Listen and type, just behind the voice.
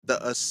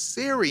The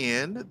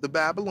Assyrian, the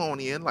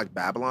Babylonian, like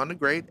Babylon the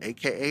Great,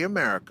 aka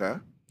America,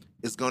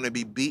 is going to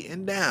be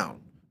beaten down.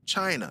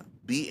 China,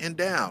 beaten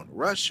down.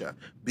 Russia,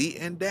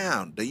 beaten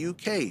down. The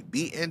UK,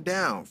 beaten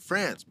down.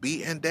 France,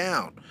 beaten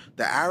down.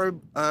 The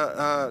Arab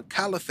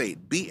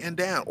Caliphate, beaten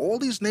down. All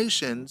these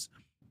nations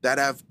that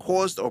have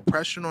caused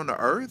oppression on the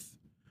earth,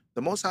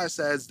 the Most High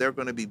says they're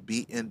going to be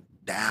beaten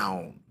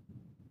down.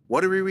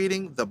 What are we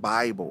reading? The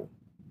Bible.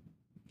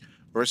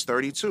 Verse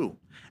 32.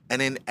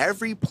 And in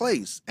every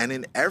place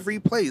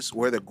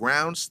where the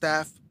ground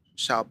staff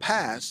shall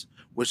pass,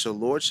 which the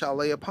Lord shall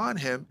lay upon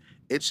him,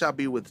 it shall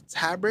be with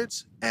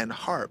tabrets and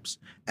harps,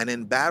 and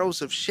in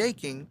battles of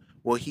shaking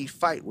will he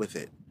fight with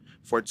it.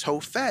 For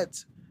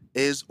Tophet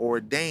is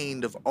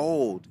ordained of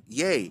old,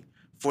 yea,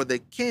 for the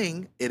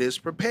king it is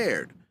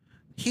prepared.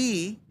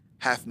 He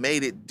hath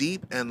made it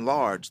deep and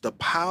large. The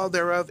pile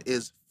thereof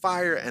is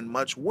fire and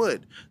much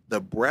wood.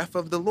 The breath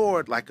of the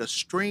Lord, like a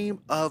stream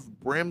of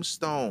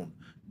brimstone,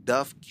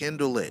 doth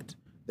kindle it.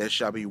 There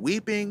shall be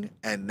weeping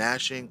and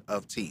gnashing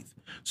of teeth.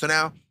 So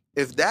now,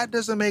 if that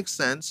doesn't make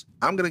sense,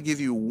 I'm going to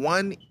give you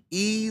one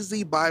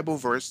easy Bible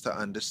verse to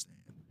understand.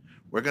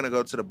 We're going to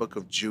go to the book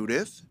of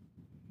Judith.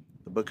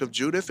 The book of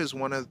Judith is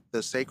one of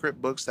the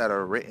sacred books that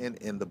are written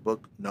in the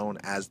book known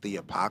as the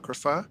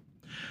Apocrypha.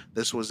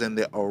 This was in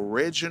the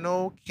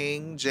original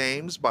King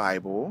James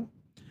Bible,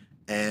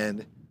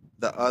 and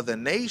the other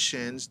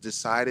nations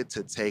decided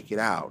to take it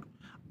out.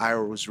 I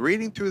was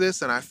reading through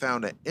this and I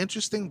found an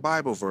interesting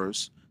Bible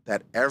verse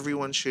that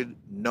everyone should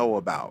know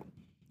about.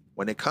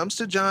 When it comes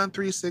to John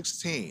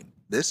 3:16,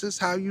 this is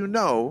how you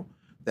know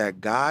that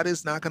God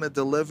is not going to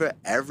deliver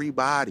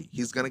everybody.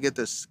 He's going to get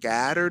the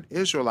scattered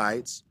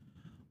Israelites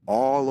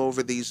all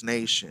over these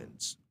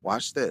nations.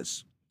 Watch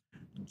this.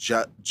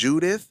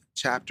 Judith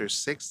chapter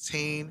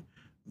 16,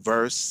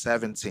 verse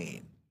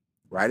 17.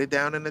 Write it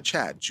down in the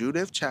chat.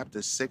 Judith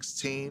chapter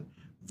 16,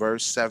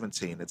 verse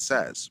 17. It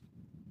says,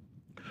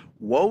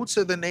 woe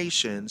to the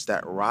nations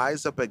that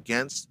rise up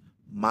against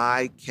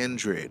my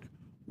kindred.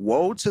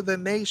 Woe to the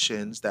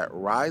nations that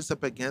rise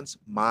up against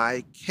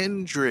my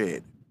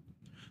kindred.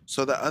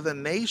 So the other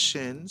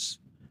nations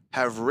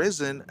have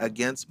risen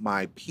against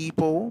my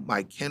people,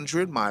 my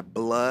kindred, my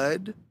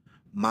blood,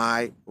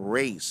 my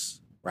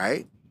race,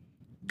 right?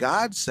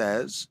 God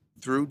says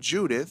through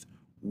Judith,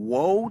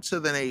 woe to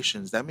the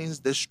nations. That means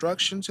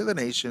destruction to the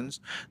nations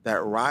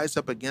that rise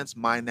up against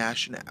my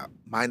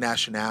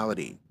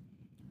nationality,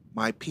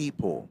 my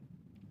people,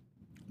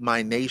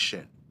 my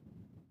nation.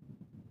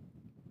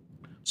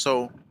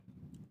 So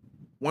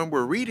when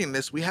we're reading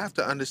this, we have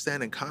to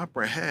understand and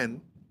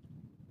comprehend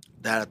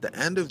that at the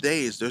end of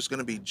days, there's going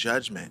to be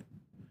judgment.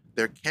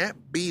 There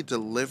can't be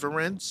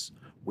deliverance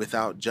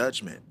without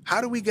judgment.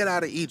 How do we get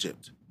out of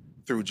Egypt?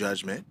 Through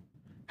judgment.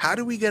 How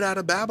do we get out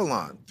of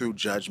Babylon? Through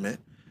judgment.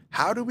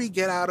 How do we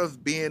get out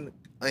of being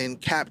in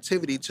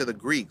captivity to the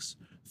Greeks?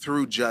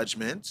 Through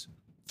judgment.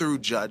 Through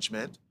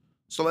judgment.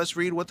 So let's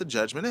read what the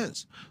judgment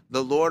is.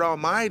 The Lord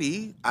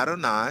Almighty,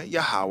 Adonai,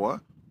 Yahweh,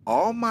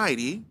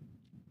 Almighty,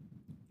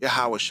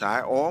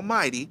 Yahushai,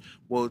 Almighty,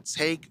 will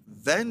take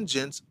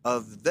vengeance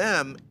of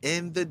them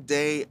in the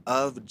day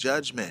of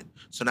judgment.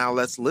 So now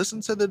let's listen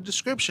to the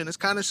description. It's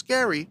kind of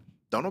scary.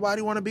 Don't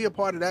nobody want to be a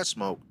part of that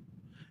smoke.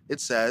 It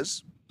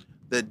says,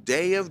 the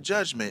day of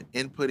judgment,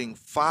 in putting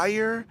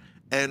fire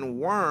and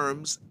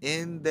worms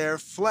in their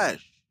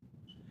flesh,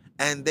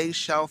 and they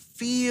shall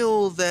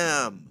feel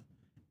them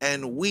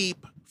and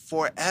weep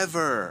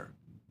forever.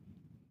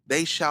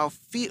 They shall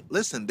feel,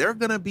 listen, they're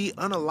going to be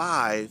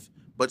unalive,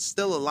 but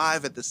still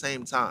alive at the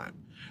same time.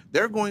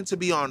 They're going to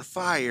be on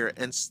fire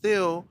and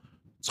still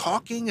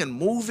talking and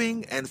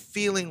moving and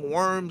feeling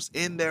worms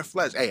in their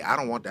flesh. Hey, I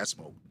don't want that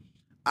smoke.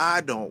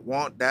 I don't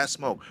want that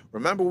smoke.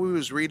 Remember, we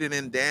was reading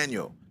in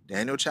Daniel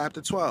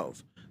chapter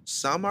 12.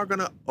 Some are going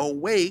to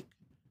awake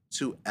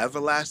to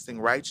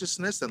everlasting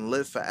righteousness and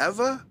live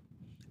forever,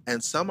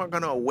 and some are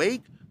going to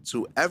awake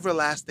to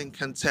everlasting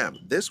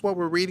contempt. This what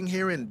we're reading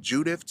here in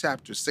Judith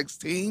chapter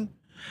 16.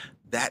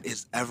 That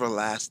is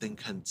everlasting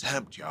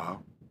contempt,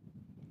 y'all.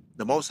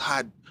 The Most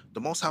High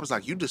was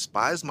like, you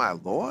despise my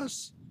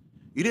laws?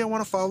 You didn't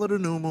want to follow the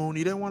new moon.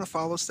 You didn't want to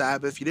follow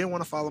Sabbath. You didn't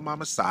want to follow my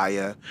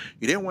Messiah.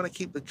 You didn't want to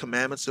keep the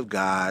commandments of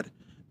God.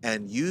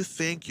 And you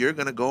think you're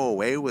going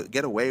to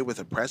get away with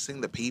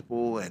oppressing the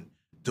people and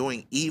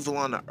doing evil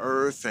on the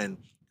earth and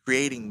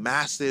creating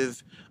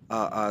massive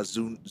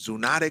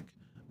zoonotic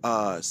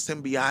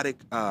symbiotic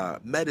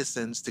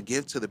medicines to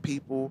give to the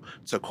people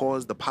to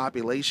cause the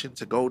population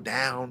to go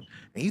down,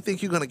 and you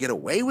think you're going to get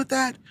away with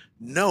that?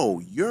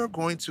 No, you're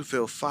going to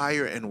feel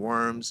fire and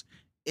worms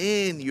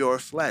in your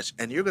flesh,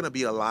 and you're going to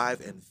be alive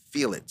and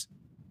feel it.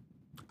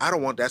 I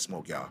don't want that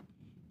smoke, y'all.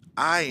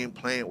 I ain't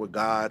playing with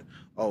God.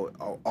 Oh,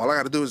 all I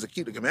got to do is to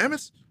keep the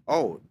commandments?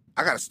 Oh,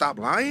 I got to stop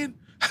lying?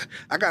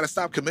 I got to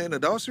stop committing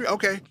adultery?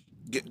 Okay,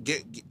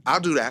 I'll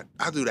do that.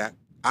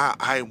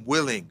 I am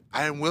willing.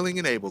 I am willing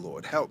and able,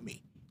 Lord. Help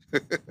me.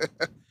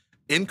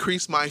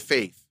 Increase my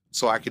faith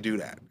so I could do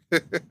that.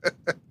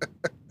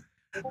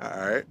 All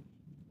right.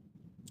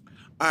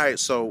 All right,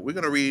 so we're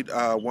going to read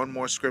one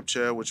more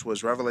scripture, which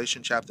was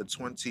Revelation chapter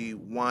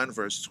 21,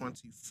 verse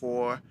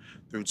 24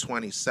 through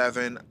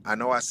 27. I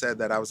know I said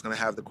that I was going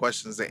to have the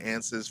questions and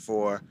answers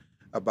for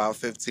about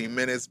 15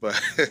 minutes, but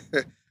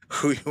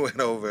we went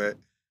over it.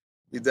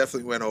 We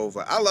definitely went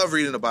over. I love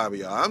reading the Bible,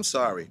 y'all. I'm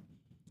sorry.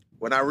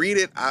 When I read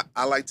it,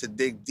 I like to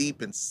dig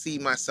deep and see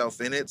myself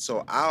in it,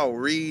 so I'll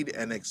read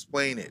and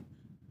explain it.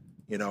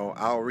 You know,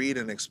 I'll read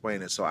and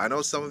explain it. So I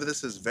know some of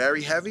this is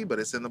very heavy, but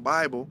it's in the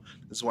Bible.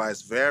 That's why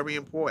it's very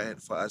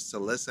important for us to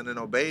listen and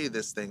obey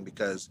this thing,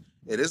 because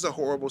it is a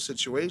horrible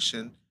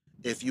situation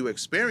if you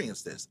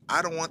experience this.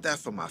 I don't want that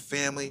for my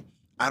family.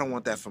 I don't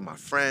want that for my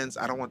friends.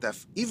 I don't want that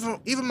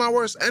even my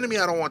worst enemy.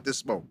 I don't want this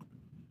smoke.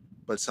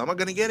 But some are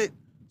going to get it.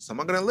 Some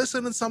are going to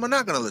listen and some are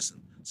not going to listen.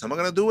 Some are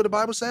going to do what the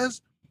Bible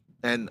says.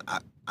 And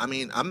I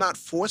mean, I'm not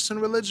forcing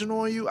religion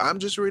on you. I'm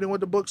just reading what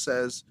the book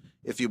says.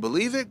 If you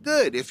believe it,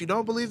 good. If you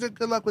don't believe it,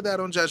 good luck with that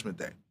on Judgment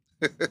Day.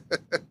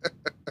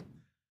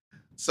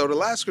 So the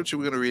last scripture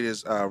we're going to read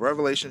is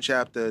Revelation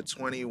chapter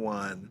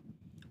 21,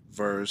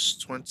 verse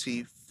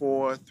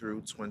 24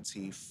 through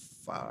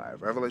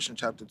 25. Revelation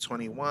chapter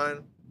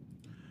 21,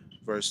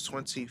 verse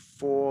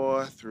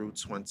 24 through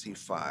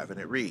 25. And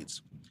it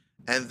reads,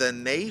 "And the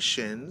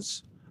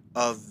nations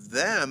of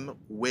them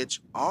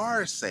which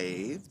are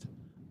saved,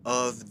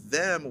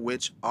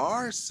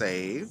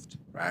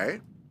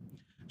 right,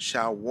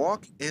 shall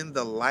walk in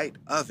the light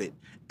of it,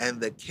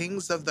 and the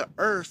kings of the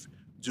earth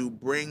do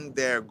bring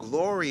their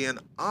glory and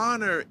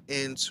honor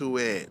into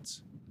it."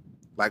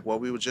 Like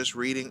what we were just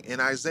reading in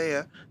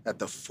Isaiah, that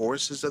the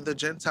forces of the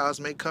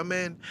Gentiles may come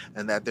in,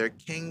 and that their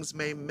kings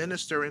may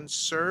minister and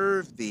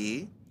serve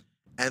thee,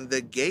 and the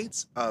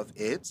gates of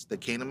it, the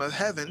kingdom of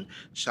heaven,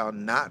 shall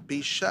not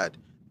be shut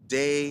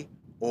day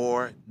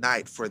or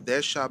night, for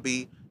there shall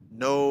be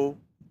no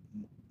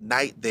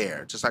night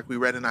there, just like we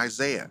read in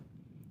Isaiah.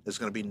 There's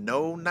going to be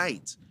no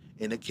night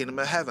in the kingdom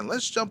of heaven.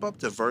 Let's jump up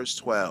to verse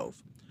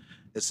 12.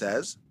 It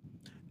says,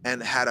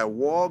 "And had a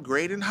wall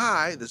great and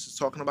high." This is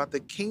talking about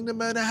the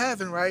kingdom of the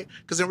heaven, right?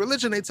 Because in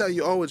religion, they tell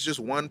you, oh, it's just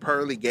one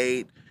pearly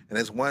gate, and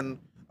it's one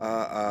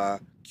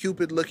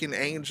Cupid-looking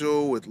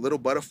angel with little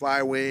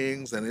butterfly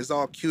wings, and it's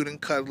all cute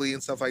and cuddly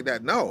and stuff like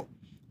that. No,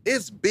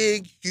 it's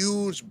big,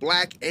 huge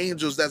black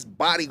angels that's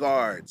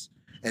bodyguards.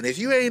 And if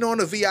you ain't on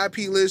the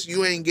VIP list,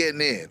 you ain't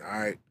getting in, all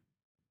right?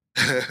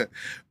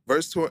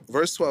 Verse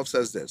 12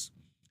 says this,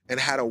 "And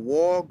had a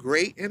wall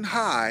great and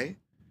high,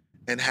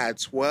 and had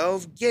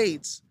 12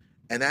 gates,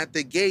 and at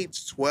the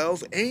gates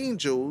 12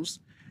 angels,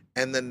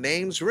 and the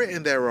names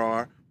written there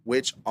are,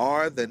 which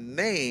are the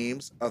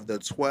names of the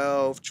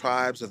 12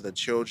 tribes of the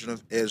children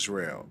of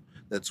Israel."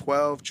 The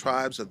 12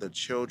 tribes of the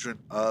children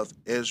of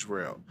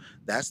Israel.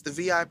 That's the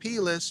VIP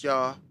list,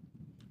 y'all.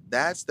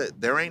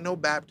 There ain't no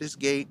Baptist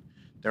gate.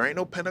 There ain't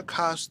no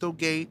Pentecostal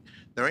gate.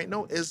 There ain't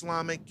no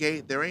Islamic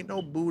gate. There ain't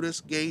no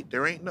Buddhist gate.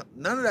 There ain't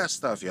none of that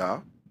stuff,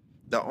 y'all.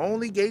 The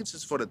only gates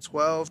is for the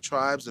 12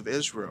 tribes of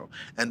Israel.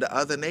 And the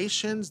other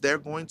nations, they're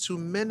going to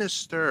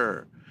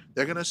minister.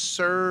 They're going to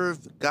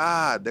serve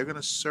God. They're going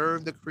to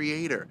serve the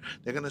Creator.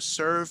 They're going to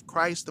serve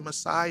Christ the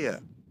Messiah.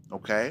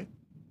 Okay?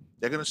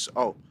 They're going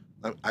to,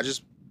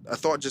 a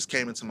thought just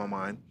came into my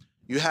mind.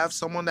 You have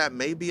someone that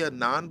may be a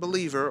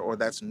non-believer or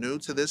that's new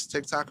to this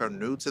TikTok or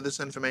new to this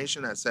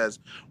information that says,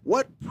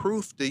 what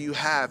proof do you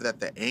have that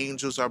the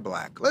angels are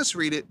black? Let's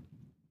read it.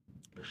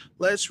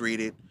 Let's read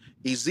it.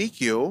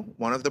 Ezekiel,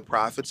 one of the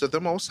prophets of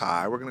the Most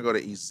High. We're going to go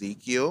to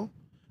Ezekiel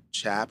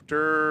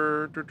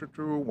chapter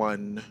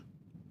 1.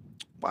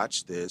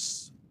 Watch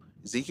this.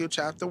 Ezekiel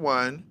chapter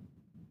 1.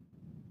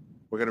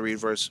 We're going to read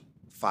verse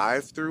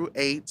 5 through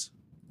 8.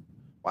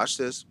 Watch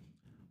this.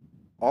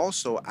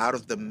 "Also out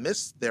of the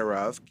midst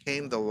thereof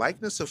came the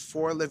likeness of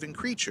 4 living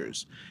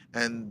creatures,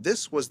 and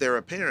this was their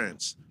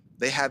appearance.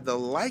 They had the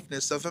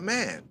likeness of a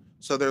man."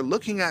 So they're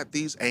looking at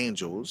these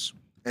angels,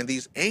 and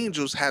these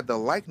angels had the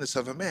likeness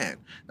of a man.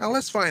 Now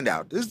let's find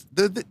out.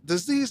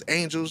 Does these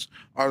angels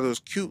are those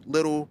cute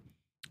little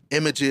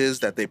images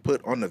that they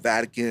put on the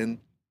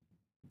Vatican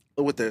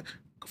with the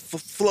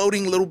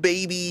floating little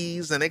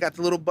babies, and they got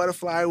the little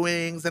butterfly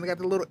wings, and they got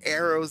the little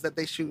arrows that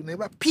they shoot, and they're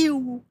like,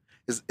 pew!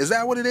 Is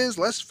that what it is?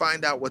 Let's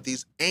find out what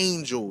these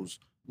angels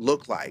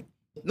look like.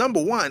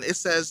 Number one, it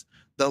says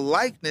the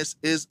likeness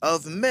is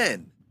of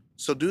men.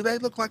 So do they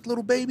look like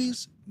little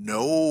babies?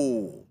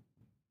 No,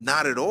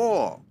 not at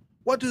all.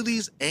 What do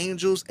these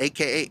angels,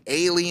 aka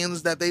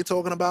aliens that they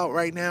talking about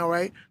right now,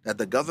 right? That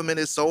the government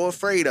is so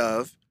afraid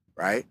of,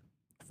 right?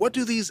 What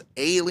do these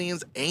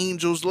aliens,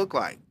 angels look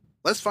like?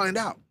 Let's find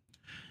out.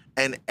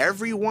 "And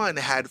everyone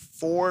had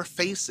 4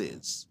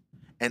 faces,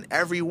 and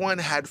everyone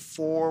had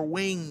 4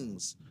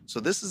 wings." So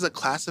this is a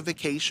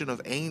classification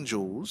of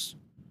angels.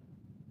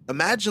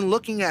 Imagine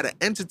looking at an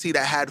entity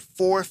that had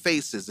 4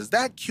 faces. Is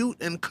that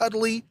cute and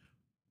cuddly?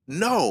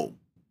 No.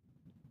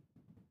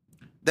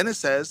 Then it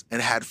says,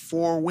 "and had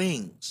 4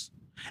 wings,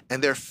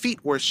 and their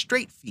feet were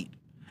straight feet,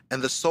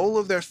 and the sole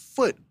of their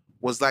foot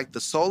was like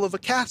the sole of a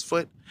cat's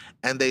foot,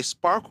 and they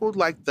sparkled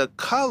like the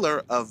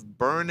color of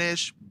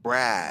burnished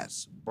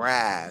brass.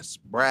 Brass,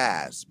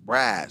 brass,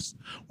 brass.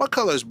 What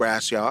color is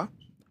brass, y'all?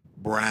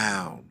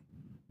 Brown.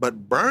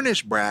 But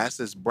burnished brass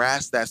is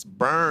brass that's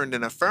burned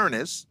in a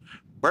furnace.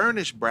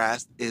 Burnished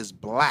brass is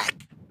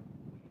black.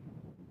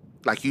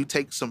 Like you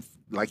take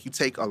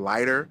a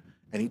lighter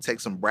and you take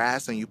some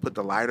brass and you put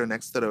the lighter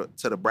next to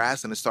the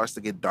brass and it starts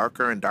to get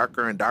darker and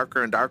darker and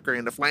darker and darker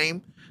in the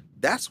flame.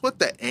 That's what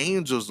the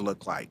angels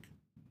look like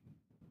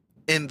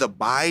in the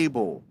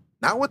Bible.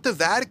 Not what the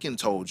Vatican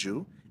told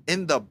you.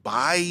 In the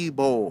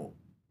Bible,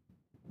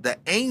 the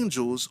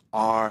angels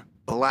are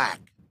black.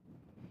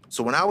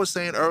 So when I was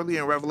saying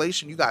earlier in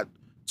Revelation, you got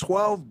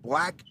 12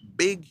 black,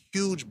 big,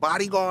 huge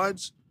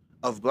bodyguards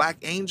of black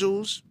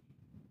angels.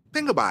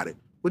 Think about it.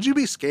 Would you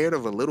be scared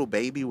of a little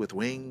baby with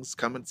wings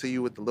coming to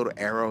you with a little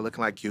arrow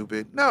looking like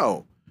Cupid?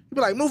 No. You'd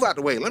be like, move out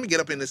the way. Let me get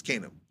up in this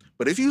kingdom.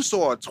 But if you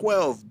saw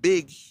 12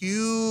 big,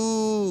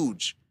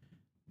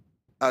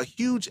 a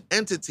huge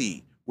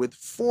entity with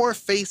 4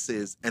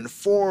 faces and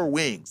 4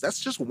 wings, that's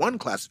just one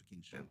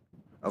classification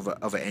of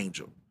an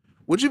angel.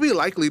 Would you be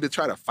likely to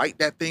try to fight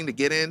that thing to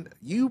get in?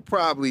 You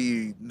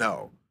probably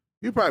no.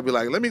 You'd probably be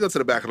like, let me go to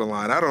the back of the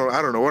line. I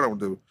don't know what I'm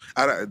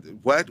gonna do.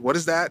 What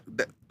is that?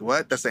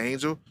 What? That's an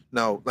angel?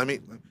 No,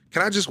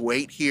 can I just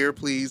wait here,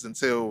 please,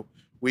 until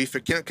can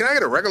I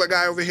get a regular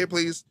guy over here,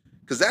 please?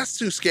 Because that's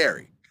too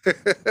scary.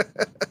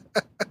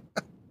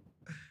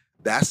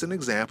 That's an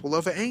example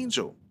of an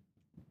angel.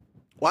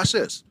 Watch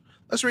this.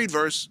 Let's read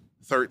verse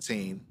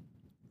 13.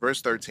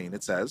 Verse 13,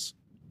 it says,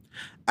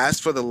 as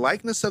for the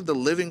likeness of the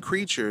living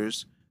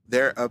creatures,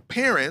 their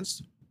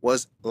appearance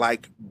was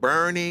like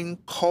burning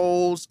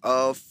coals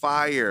of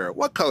fire.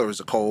 What color is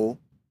a coal?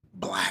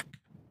 Black.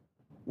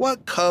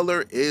 What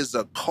color is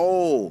a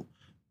coal?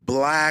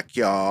 Black,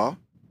 y'all.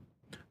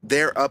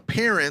 Their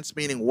appearance,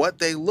 meaning what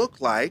they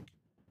look like,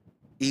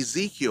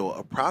 Ezekiel,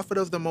 a prophet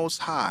of the Most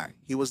High,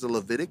 he was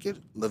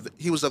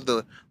he was of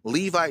the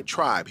Levite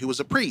tribe. He was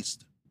a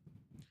priest.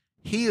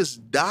 He is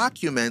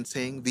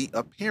documenting the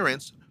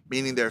appearance,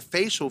 meaning their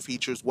facial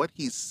features, what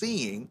he's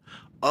seeing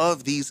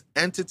of these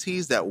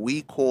entities that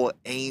we call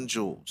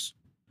angels.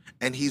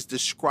 And he's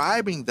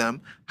describing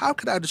them. How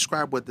could I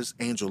describe what this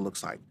angel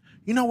looks like?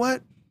 You know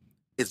what?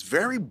 It's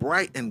very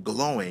bright and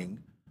glowing,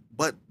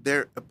 but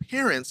their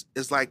appearance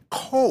is like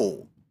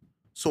coal.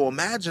 So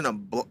imagine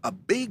a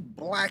big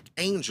black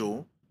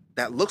angel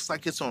that looks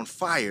like it's on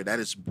fire, that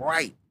is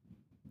bright,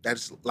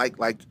 that's like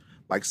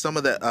some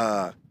of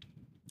the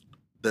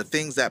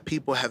things that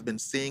people have been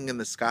seeing in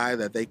the sky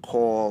that they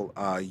call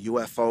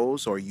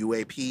UFOs or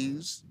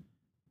UAPs,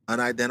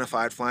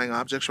 unidentified flying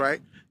objects, right?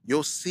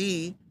 You'll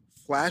see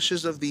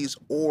flashes of these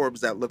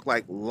orbs that look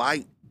like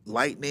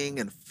lightning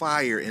and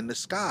fire in the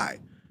sky.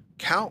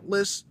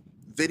 Countless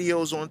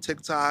videos on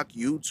TikTok,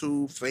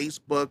 YouTube,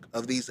 Facebook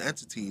of these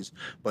entities,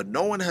 but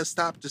no one has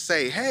stopped to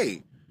say,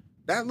 hey,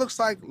 that looks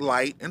like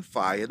light and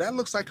fire. That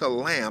looks like a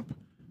lamp.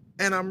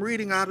 And I'm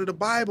reading out of the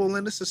Bible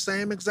and it's the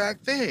same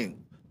exact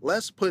thing.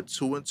 Let's put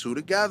 2 and 2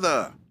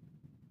 together.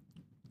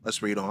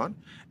 Let's read on.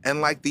 And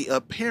like the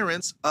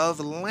appearance of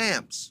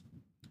lamps,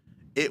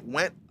 it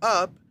went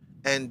up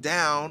and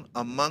down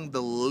among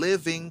the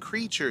living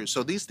creatures.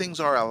 So these things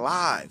are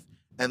alive.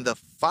 And the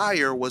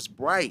fire was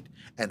bright,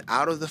 and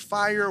out of the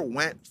fire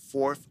went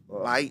forth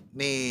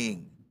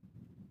lightning.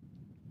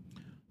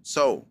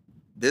 So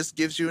this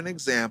gives you an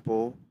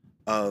example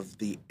of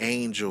the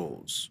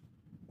angels.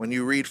 When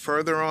you read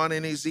further on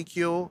in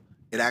Ezekiel,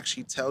 it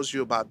actually tells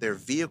you about their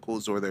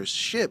vehicles or their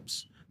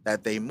ships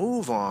that they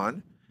move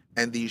on,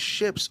 and these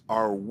ships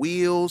are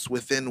wheels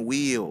within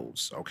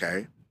wheels,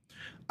 okay?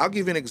 I'll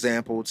give you an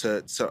example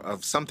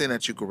of something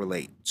that you could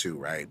relate to,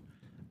 right?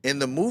 In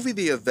the movie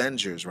The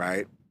Avengers,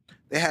 right,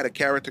 they had a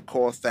character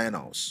called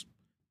Thanos.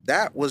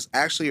 That was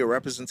actually a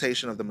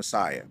representation of the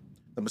Messiah.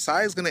 The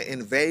Messiah is going to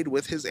invade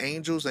with his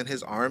angels and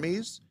his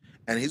armies,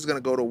 and he's going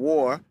to go to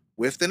war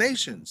with the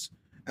nations.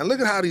 And look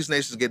at how these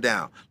nations get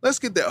down. Let's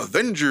get the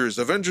Avengers.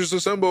 Avengers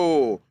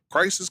assemble.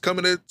 Christ is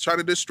coming to try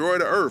to destroy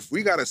the earth.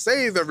 We got to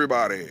save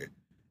everybody.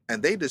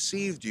 And they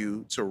deceived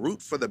you to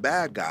root for the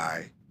bad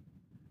guy.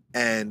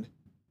 And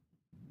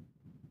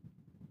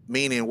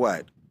meaning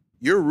what?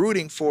 You're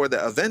rooting for the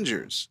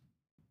Avengers.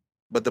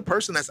 But the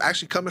person that's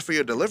actually coming for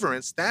your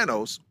deliverance,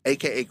 Thanos,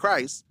 aka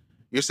Christ,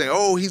 you're saying,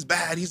 oh, he's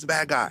bad, he's the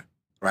bad guy,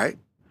 right?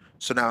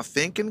 So now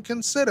think and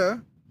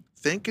consider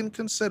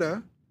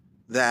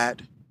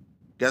that,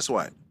 guess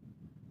what?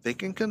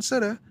 Think and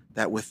consider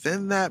that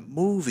within that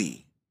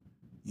movie,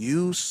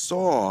 you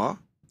saw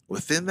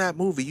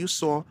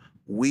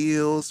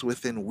wheels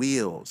within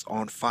wheels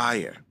on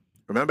fire.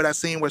 Remember that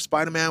scene where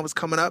Spider-Man was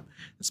coming up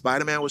and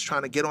Spider-Man was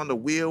trying to get on the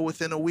wheel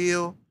within a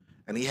wheel?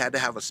 And he had to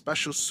have a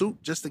special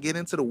suit just to get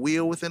into the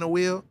wheel within a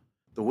wheel.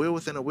 The wheel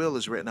within a wheel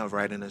is written up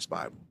right in this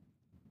Bible.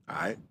 All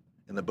right?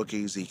 In the book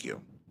of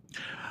Ezekiel.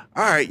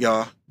 All right,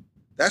 y'all.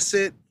 That's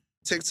it.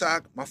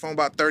 TikTok, my phone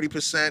about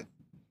 30%.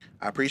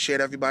 I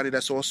appreciate everybody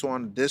that's also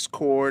on the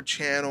Discord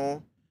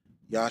channel.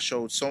 Y'all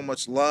showed so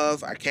much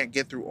love. I can't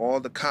get through all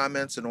the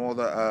comments and all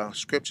the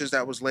scriptures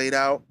that was laid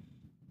out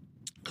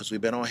because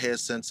we've been on here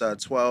since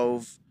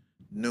 12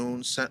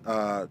 noon,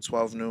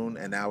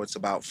 and now it's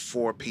about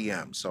 4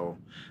 p.m. So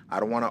I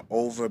don't want to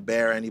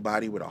overbear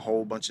anybody with a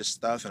whole bunch of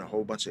stuff and a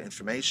whole bunch of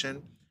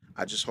information.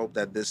 I just hope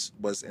that this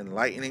was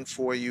enlightening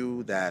for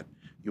you, that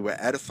you were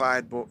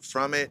edified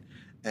from it.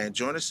 And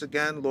join us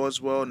again,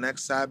 Lord's will,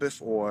 next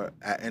Sabbath or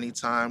at any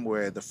time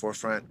where the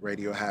Forefront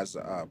Radio has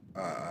a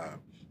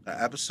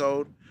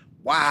episode.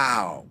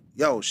 Wow.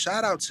 Yo,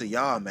 shout out to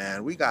y'all,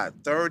 man. We got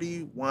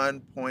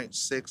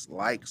 31.6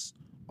 likes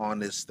on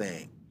this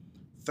thing.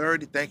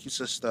 30. Thank you,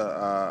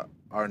 Sister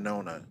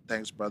Arnona.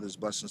 Thanks, brothers.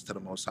 Blessings to the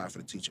Most High for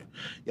the teaching.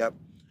 Yep.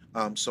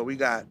 So we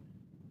got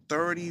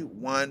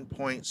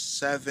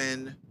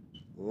 31.7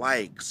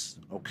 likes.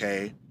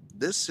 Okay.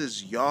 This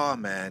is y'all,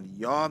 man.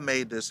 Y'all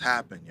made this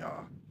happen,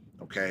 y'all.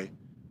 Okay.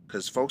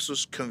 Because folks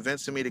was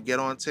convincing me to get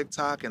on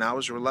TikTok, and I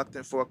was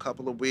reluctant for a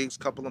couple of weeks,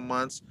 couple of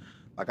months.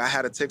 Like, I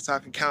had a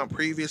TikTok account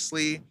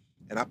previously,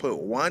 and I put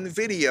one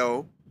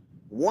video,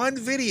 and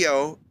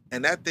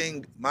that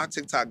thing, my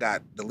TikTok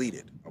got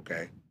deleted.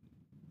 Okay.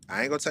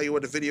 I ain't gonna tell you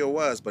what the video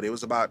was, but it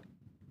was about,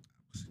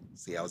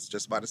 see, I was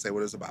just about to say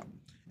what it was about.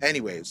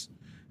 Anyways,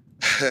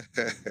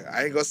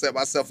 I ain't gonna set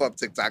myself up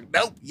TikTok.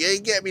 Nope, you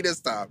ain't get me this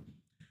time.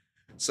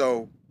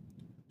 So,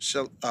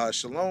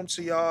 shalom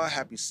to y'all.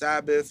 Happy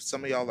Sabbath.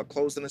 Some of y'all are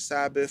closing the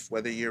Sabbath,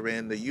 whether you're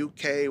in the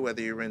UK,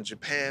 whether you're in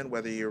Japan,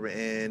 whether you're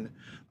in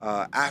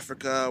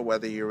Africa,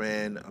 whether you're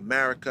in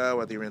America,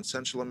 whether you're in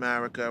Central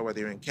America, whether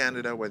you're in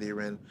Canada, whether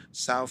you're in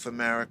South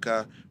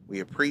America.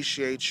 We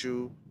appreciate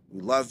you.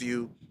 We love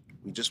you.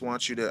 We just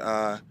want you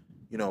to,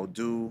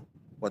 do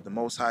what the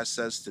Most High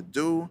says to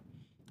do.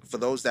 For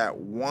those that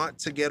want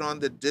to get on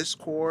the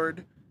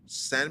Discord,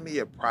 send me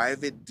a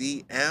private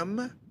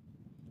DM,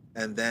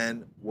 and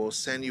then we'll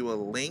send you a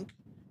link.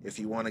 If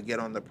you want to get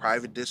on the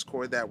private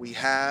Discord that we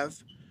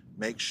have,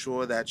 make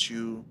sure that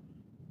you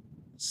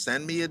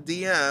send me a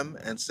DM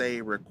and say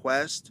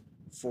request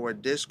for a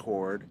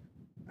Discord.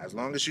 As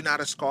long as you're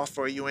not a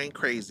scoffer, you ain't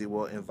crazy,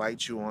 we'll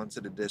invite you onto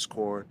the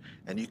Discord,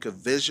 and you can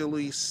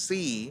visually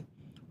see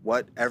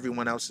what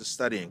everyone else is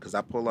studying, because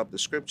I pull up the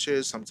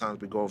scriptures.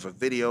 Sometimes we go over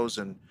videos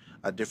and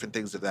different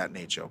things of that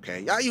nature.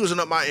 Okay, y'all using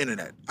up my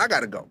internet. I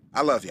gotta go.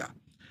 I love y'all.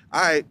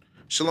 All right.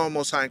 Shalom,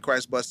 Most High in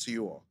Christ. Bless to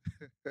you all.